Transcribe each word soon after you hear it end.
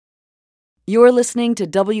You're listening to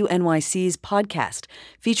WNYC's podcast,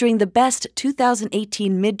 featuring the best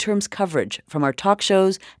 2018 midterms coverage from our talk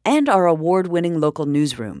shows and our award-winning local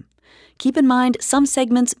newsroom. Keep in mind, some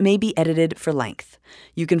segments may be edited for length.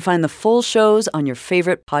 You can find the full shows on your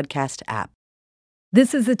favorite podcast app.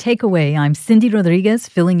 This is The Takeaway. I'm Cindy Rodriguez,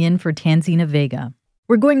 filling in for Tanzina Vega.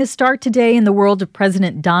 We're going to start today in the world of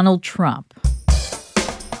President Donald Trump.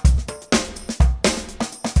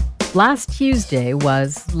 Last Tuesday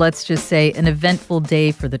was, let's just say, an eventful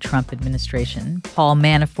day for the Trump administration. Paul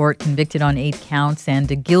Manafort convicted on 8 counts and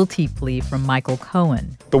a guilty plea from Michael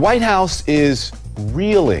Cohen. The White House is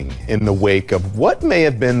reeling in the wake of what may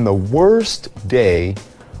have been the worst day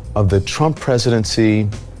of the Trump presidency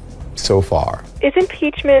so far. Is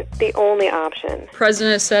impeachment the only option? The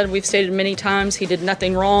president said, we've stated many times, he did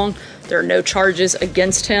nothing wrong. There are no charges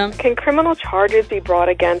against him. Can criminal charges be brought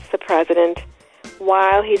against the president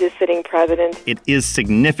while he's a sitting president? It is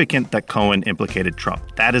significant that Cohen implicated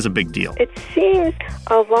Trump. That is a big deal. It seems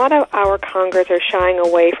a lot of our Congress are shying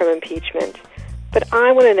away from impeachment. But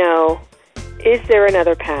I want to know, is there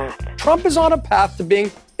another path? Trump is on a path to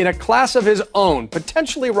being in a class of his own,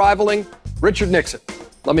 potentially rivaling Richard Nixon.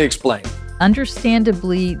 Let me explain.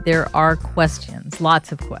 Understandably, there are questions,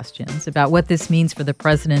 lots of questions, about what this means for the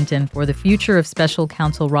president and for the future of Special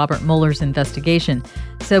Counsel Robert Mueller's investigation.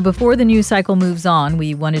 So before the news cycle moves on,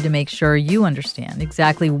 we wanted to make sure you understand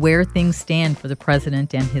exactly where things stand for the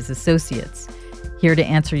president and his associates. Here to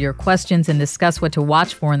answer your questions and discuss what to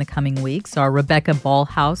watch for in the coming weeks are Rebecca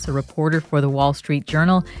Ballhaus, a reporter for the Wall Street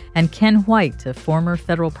Journal, and Ken White, a former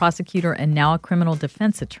federal prosecutor and now a criminal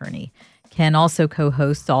defense attorney. Ken also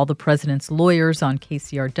co-hosts All the President's Lawyers on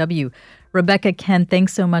KCRW. Rebecca, Ken,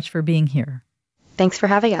 thanks so much for being here. Thanks for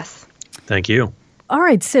having us. Thank you. All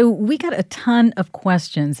right, so we got a ton of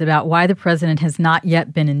questions about why the president has not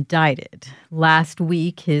yet been indicted. Last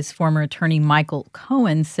week, his former attorney Michael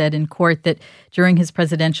Cohen said in court that during his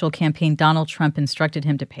presidential campaign, Donald Trump instructed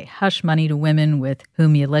him to pay hush money to women with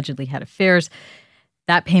whom he allegedly had affairs.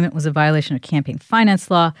 That payment was a violation of campaign finance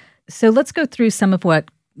law. So let's go through some of what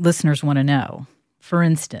listeners want to know. For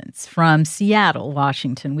instance, from Seattle,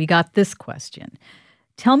 Washington, we got this question.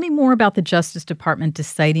 Tell me more about the Justice Department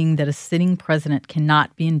deciding that a sitting president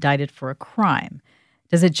cannot be indicted for a crime.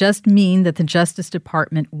 Does it just mean that the Justice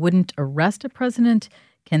Department wouldn't arrest a president?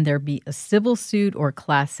 Can there be a civil suit or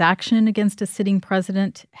class action against a sitting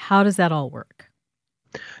president? How does that all work?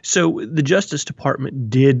 So the Justice Department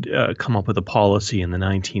did come up with a policy in the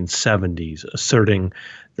 1970s asserting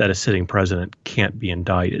that a sitting president can't be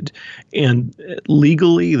indicted. And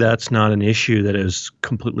legally, that's not an issue that is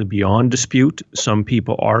completely beyond dispute. Some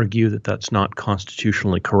people argue that that's not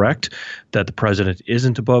constitutionally correct, that the president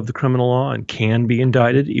isn't above the criminal law and can be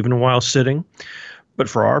indicted even while sitting. But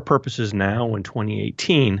for our purposes now in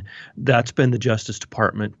 2018, that's been the Justice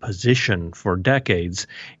Department position for decades.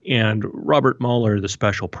 And Robert Mueller, the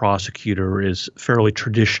special prosecutor, is fairly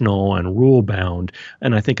traditional and rule-bound.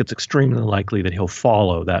 And I think it's extremely likely that he'll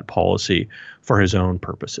follow that policy for his own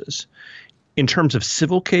purposes. In terms of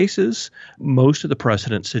civil cases, most of the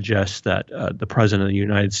precedent suggests that the President of the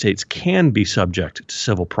United States can be subject to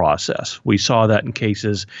civil process. We saw that in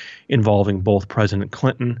cases involving both President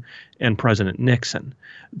Clinton and President Nixon.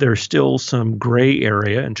 There's still some gray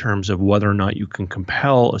area in terms of whether or not you can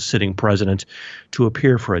compel a sitting president to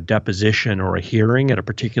appear for a deposition or a hearing at a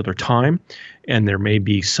particular time. And there may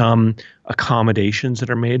be some accommodations that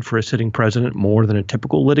are made for a sitting president more than a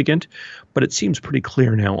typical litigant. But it seems pretty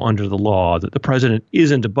clear now under the law that the president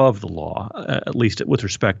isn't above the law, at least with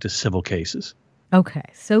respect to civil cases. Okay,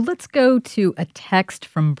 so let's go to a text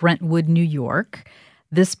from Brentwood, New York.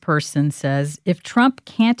 This person says, if Trump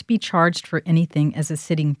can't be charged for anything as a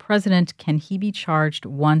sitting president, can he be charged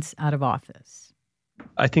once out of office?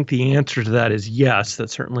 I think the answer to that is yes, that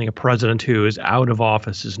certainly a president who is out of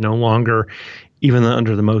office is no longer, even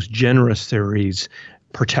under the most generous theories,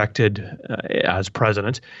 protected as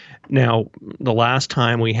president. Now, the last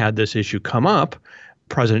time we had this issue come up,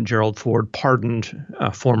 President Gerald Ford pardoned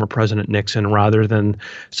former President Nixon rather than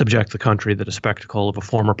subject the country to the spectacle of a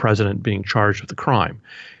former president being charged with a crime.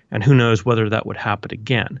 And who knows whether that would happen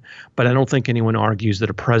again. But I don't think anyone argues that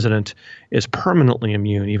a president is permanently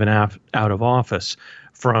immune, even out of office,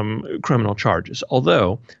 from criminal charges.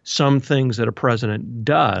 Although some things that a president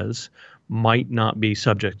does might not be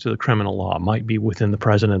subject to the criminal law, might be within the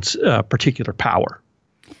president's particular power.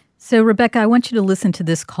 So, Rebecca, I want you to listen to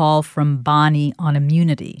this call from Bonnie on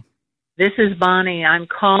immunity. This is Bonnie. I'm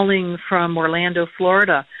calling from Orlando,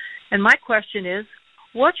 Florida. And my question is,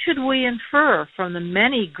 what should we infer from the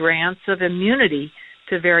many grants of immunity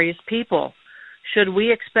to various people? Should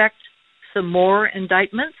we expect some more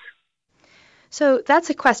indictments? So that's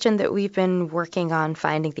a question that we've been working on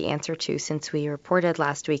finding the answer to since we reported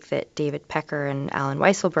last week that David Pecker and Allen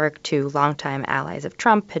Weisselberg, two longtime allies of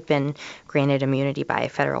Trump, had been granted immunity by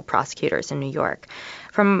federal prosecutors in New York.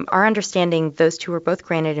 From our understanding, those two were both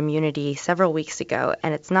granted immunity several weeks ago,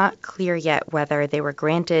 and it's not clear yet whether they were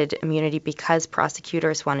granted immunity because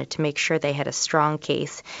prosecutors wanted to make sure they had a strong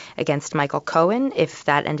case against Michael Cohen if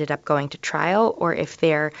that ended up going to trial, or if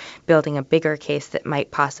they're building a bigger case that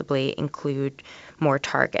might possibly include more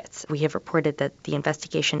targets. We have reported that the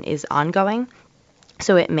investigation is ongoing.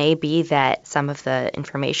 So it may be that some of the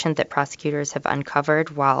information that prosecutors have uncovered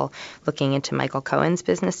while looking into Michael Cohen's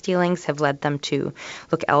business dealings have led them to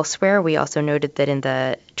look elsewhere. We also noted that in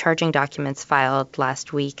the charging documents filed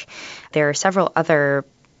last week, there are several other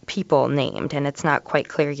people named, and it's not quite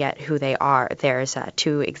clear yet who they are. There's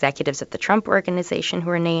two executives at the Trump Organization who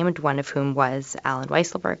are named, one of whom was Allen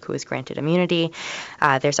Weisselberg, who was granted immunity.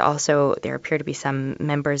 There appear to be some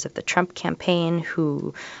members of the Trump campaign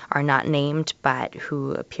who are not named, but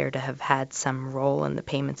who appear to have had some role in the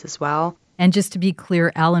payments as well. And just to be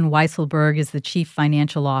clear, Allen Weisselberg is the chief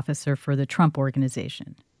financial officer for the Trump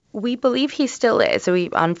Organization. We believe he still is. We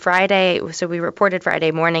reported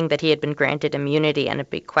Friday morning that he had been granted immunity, and a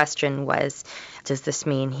big question was, does this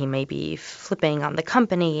mean he may be flipping on the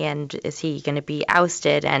company, and is he going to be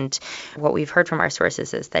ousted? And what we've heard from our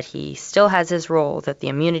sources is that he still has his role, that the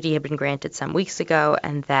immunity had been granted some weeks ago,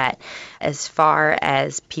 and that as far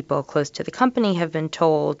as people close to the company have been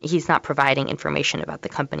told, he's not providing information about the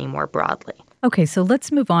company more broadly. Okay, so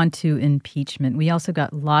let's move on to impeachment. We also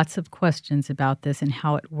got lots of questions about this and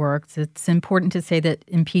how it works. It's important to say that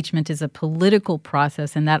impeachment is a political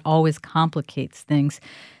process, and that always complicates things.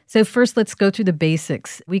 So first, let's go through the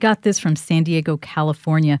basics. We got this from San Diego,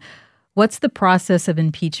 California. What's the process of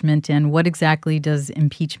impeachment, and what exactly does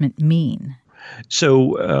impeachment mean?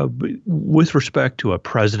 So with respect to a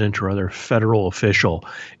president or other federal official,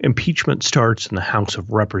 impeachment starts in the House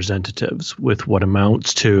of Representatives with what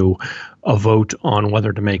amounts to a vote on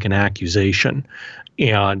whether to make an accusation.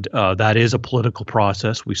 And that is a political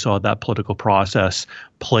process. We saw that political process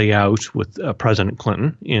play out with President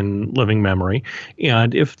Clinton in living memory.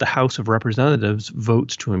 And if the House of Representatives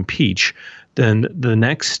votes to impeach, then the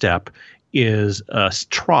next step is a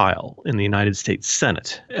trial in the United States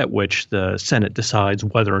Senate, at which the Senate decides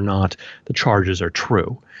whether or not the charges are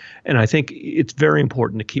true. And I think it's very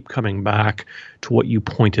important to keep coming back to what you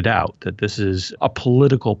pointed out, that this is a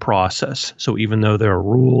political process. So even though there are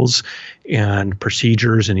rules and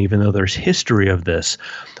procedures, and even though there's history of this,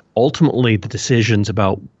 ultimately the decisions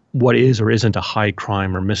about what is or isn't a high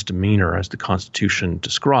crime or misdemeanor, as the Constitution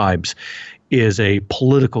describes, is a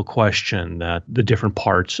political question that the different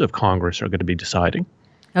parts of Congress are going to be deciding.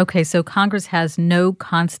 Okay, so Congress has no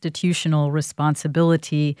constitutional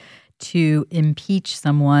responsibility to impeach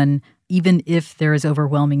someone, even if there is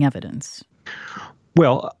overwhelming evidence.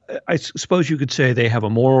 Well, I suppose you could say they have a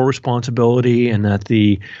moral responsibility and that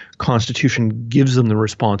the Constitution gives them the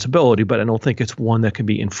responsibility, but I don't think it's one that can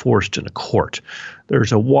be enforced in a court.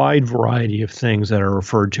 There's a wide variety of things that are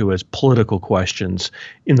referred to as political questions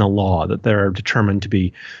in the law that they're determined to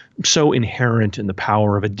be so inherent in the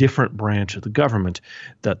power of a different branch of the government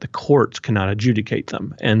that the courts cannot adjudicate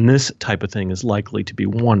them. And this type of thing is likely to be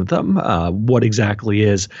one of them. What exactly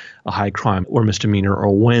is a high crime or misdemeanor,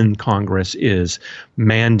 or when Congress is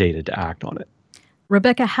mandated to act on it?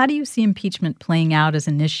 Rebecca, how do you see impeachment playing out as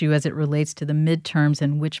an issue as it relates to the midterms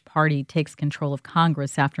and which party takes control of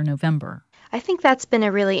Congress after November? I think that's been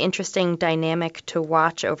a really interesting dynamic to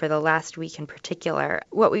watch over the last week in particular.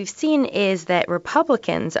 What we've seen is that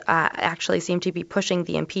Republicans actually seem to be pushing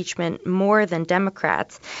the impeachment more than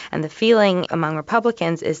Democrats. And the feeling among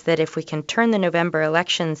Republicans is that if we can turn the November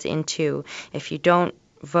elections into, if you don't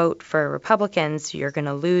vote for Republicans, you're going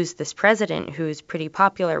to lose this president who's pretty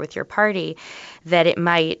popular with your party, that it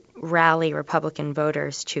might rally Republican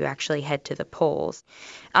voters to actually head to the polls.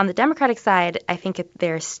 On the Democratic side, I think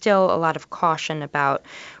there's still a lot of caution about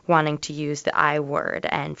wanting to use the I word.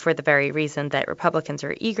 And for the very reason that Republicans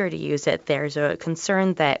are eager to use it, there's a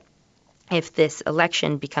concern that if this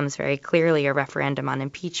election becomes very clearly a referendum on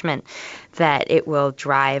impeachment, that it will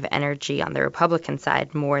drive energy on the Republican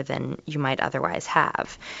side more than you might otherwise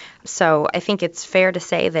have. So I think it's fair to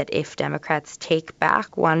say that if Democrats take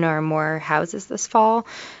back one or more houses this fall,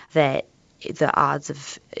 that the odds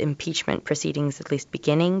of impeachment proceedings at least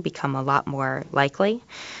beginning become a lot more likely.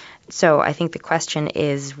 So I think the question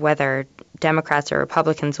is whether Democrats or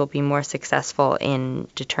Republicans will be more successful in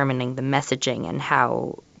determining the messaging and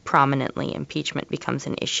how prominently impeachment becomes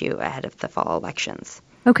an issue ahead of the fall elections.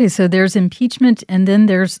 Okay, so there's impeachment, and then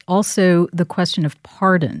there's also the question of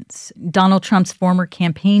pardons. Donald Trump's former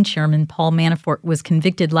campaign chairman, Paul Manafort, was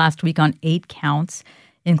convicted last week on 8 counts,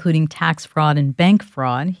 including tax fraud and bank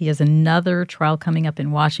fraud. He has another trial coming up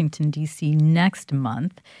in Washington, D.C. next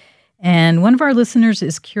month. And one of our listeners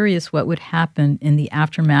is curious what would happen in the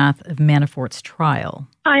aftermath of Manafort's trial.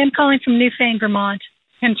 I am calling from Newfane, Vermont.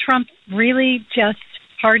 Can Trump really just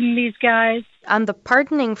pardon these guys? On the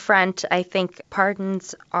pardoning front, I think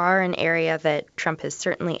pardons are an area that Trump has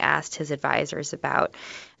certainly asked his advisors about.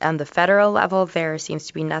 On the federal level, there seems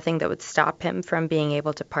to be nothing that would stop him from being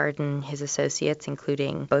able to pardon his associates,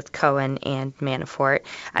 including both Cohen and Manafort.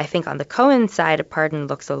 I think on the Cohen side, a pardon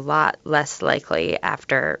looks a lot less likely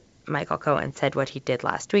after Michael Cohen said what he did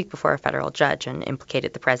last week before a federal judge and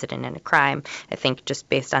implicated the president in a crime. I think just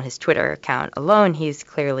based on his Twitter account alone, he's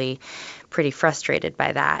clearly pretty frustrated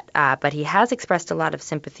by that. But he has expressed a lot of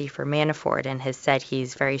sympathy for Manafort and has said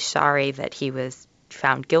he's very sorry that he was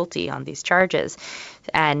found guilty on these charges.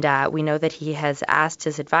 And we know that he has asked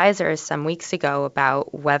his advisors some weeks ago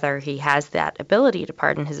about whether he has that ability to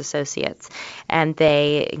pardon his associates. And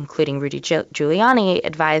they, including Rudy Giuliani,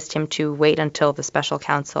 advised him to wait until the special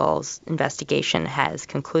counsel's investigation has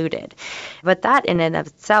concluded. But that in and of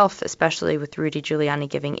itself, especially with Rudy Giuliani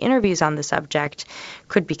giving interviews on the subject,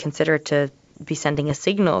 could be considered to be sending a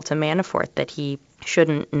signal to Manafort that he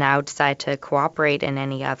shouldn't now decide to cooperate in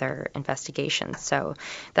any other investigations. So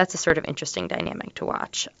that's a sort of interesting dynamic to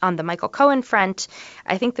watch. On the Michael Cohen front,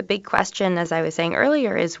 I think the big question, as I was saying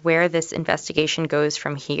earlier, is where this investigation goes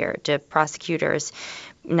from here. Do prosecutors,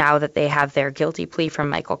 now that they have their guilty plea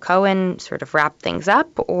from Michael Cohen, sort of wrap things up,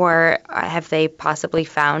 or have they possibly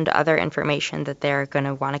found other information that they're going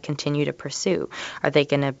to want to continue to pursue? Are they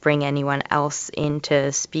going to bring anyone else in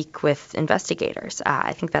to speak with investigators?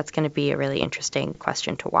 I think that's going to be a really interesting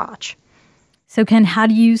question to watch. So, Ken, how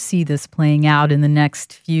do you see this playing out in the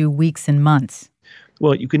next few weeks and months?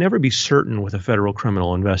 Well, you can never be certain with a federal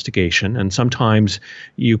criminal investigation, and sometimes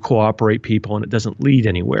you cooperate people and it doesn't lead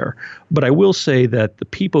anywhere. But I will say that the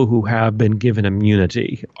people who have been given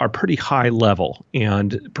immunity are pretty high level,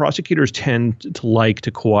 and prosecutors tend to like to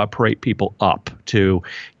cooperate people up, to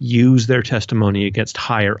use their testimony against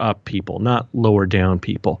higher up people, not lower down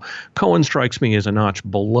people. Cohen strikes me as a notch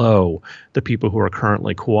below the people who are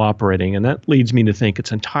currently cooperating, and that leads me to think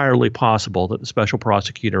it's entirely possible that the special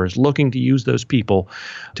prosecutor is looking to use those people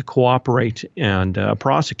to cooperate and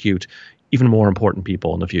prosecute even more important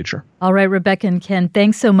people in the future. All right, Rebecca and Ken,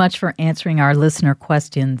 thanks so much for answering our listener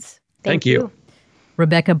questions. Thank you.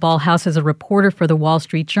 Rebecca Ballhaus is a reporter for the Wall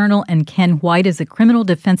Street Journal, and Ken White is a criminal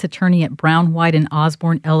defense attorney at Brown, White &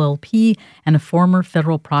 Osborne, LLP, and a former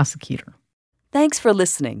federal prosecutor. Thanks for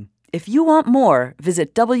listening. If you want more,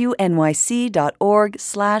 visit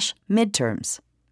wnyc.org/midterms.